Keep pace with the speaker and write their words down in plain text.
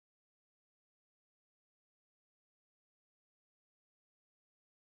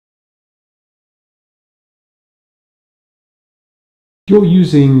You're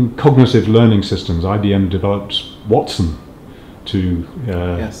using cognitive learning systems. IBM developed Watson to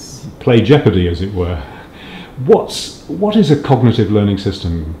Yes. play Jeopardy, as it were. What is a cognitive learning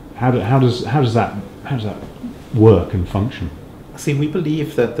system? How does that work and function? See, we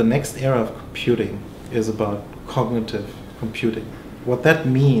believe that the next era of computing is about cognitive computing. What that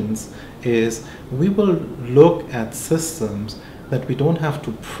means is we will look at systems that we don't have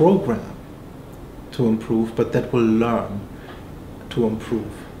to program to improve, but that will learn to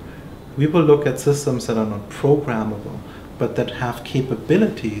improve. We will look at systems that are not programmable, but that have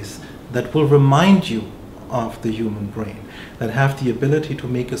capabilities that will remind you of the human brain, that have the ability to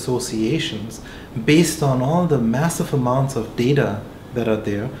make associations based on all the massive amounts of data that are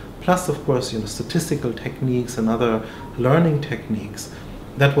there, plus of course statistical techniques and other learning techniques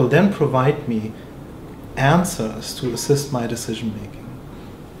that will then provide me answers to assist my decision making.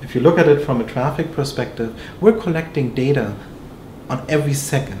 If you look at it from a traffic perspective, we're collecting data on every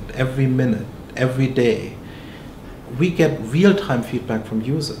second, every minute, every day. We get real-time feedback from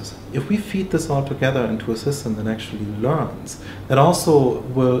users. If we feed this all together into a system that actually learns, that also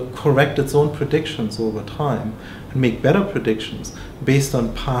will correct its own predictions over time and make better predictions based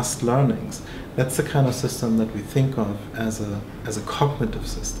on past learnings, that's the kind of system that we think of as a cognitive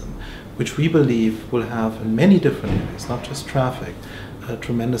system, which we believe will have in many different areas, not just traffic, a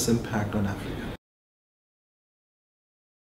tremendous impact on Africa.